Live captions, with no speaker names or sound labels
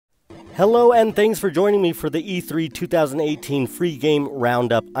Hello and thanks for joining me for the E3 2018 free game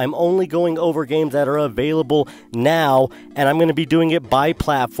roundup. I'm only going over games that are available now, and I'm going to be doing it by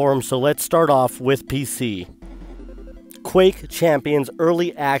platform, so let's start off with PC. Quake Champions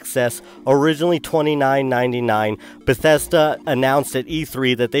Early Access, originally $29.99. Bethesda announced at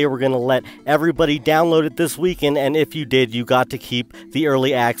E3 that they were going to let everybody download it this weekend, and if you did, you got to keep the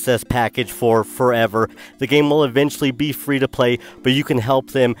Early Access package for forever. The game will eventually be free to play, but you can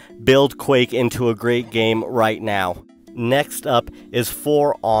help them build Quake into a great game right now. Next up is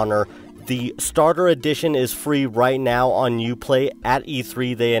For Honor. The starter edition is free right now on Uplay. At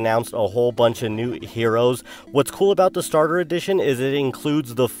E3, they announced a whole bunch of new heroes. What's cool about the starter edition is it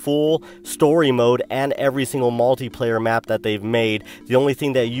includes the full story mode and every single multiplayer map that they've made. The only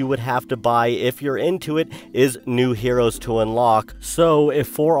thing that you would have to buy if you're into it is new heroes to unlock. So if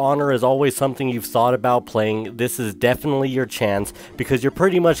For Honor is always something you've thought about playing, this is definitely your chance because you're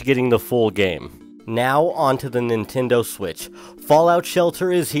pretty much getting the full game. Now onto the Nintendo Switch. Fallout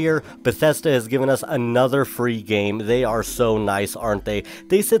Shelter is here. Bethesda has given us another free game. They are so nice, aren't they?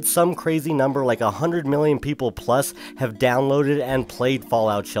 They said some crazy number like 100 million people plus have downloaded and played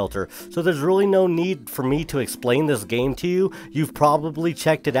Fallout Shelter. So there's really no need for me to explain this game to you. You've probably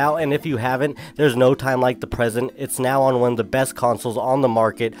checked it out, and if you haven't, there's no time like the present. It's now on one of the best consoles on the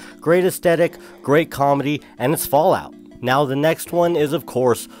market. Great aesthetic, great comedy, and it's Fallout. Now the next one is of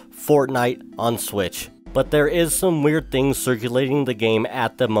course Fortnite on Switch. But there is some weird things circulating the game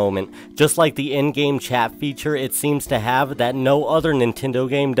at the moment. Just like the in-game chat feature it seems to have that no other Nintendo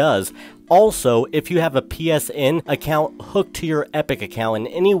game does. Also, if you have a PSN account hooked to your Epic account in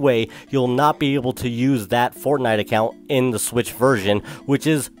any way, you'll not be able to use that Fortnite account in the Switch version, which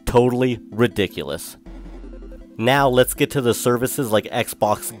is totally ridiculous. Now let's get to the services like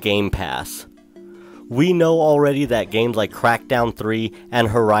Xbox Game Pass. We know already that games like Crackdown 3 and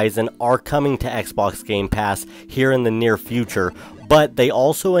Horizon are coming to Xbox Game Pass here in the near future, but they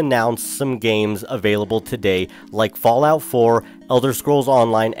also announced some games available today like Fallout 4, Elder Scrolls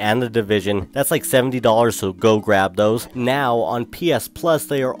Online, and The Division. That's like $70, so go grab those. Now on PS Plus,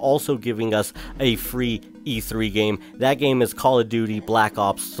 they are also giving us a free E3 game. That game is Call of Duty Black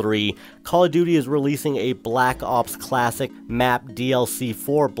Ops 3. Call of Duty is releasing a Black Ops Classic map DLC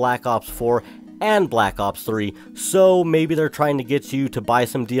for Black Ops 4 and Black Ops 3, so maybe they're trying to get you to buy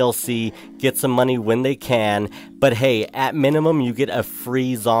some DLC, get some money when they can, but hey, at minimum you get a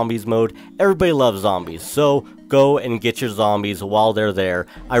free zombies mode. Everybody loves zombies, so go and get your zombies while they're there.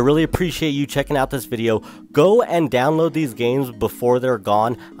 I really appreciate you checking out this video. Go and download these games before they're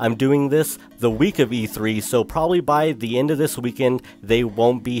gone. I'm doing this the week of E3, so probably by the end of this weekend, they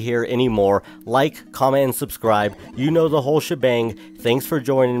won't be here anymore. Like, comment, and subscribe. You know the whole shebang. Thanks for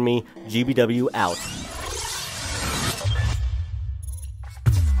joining me. GBW out.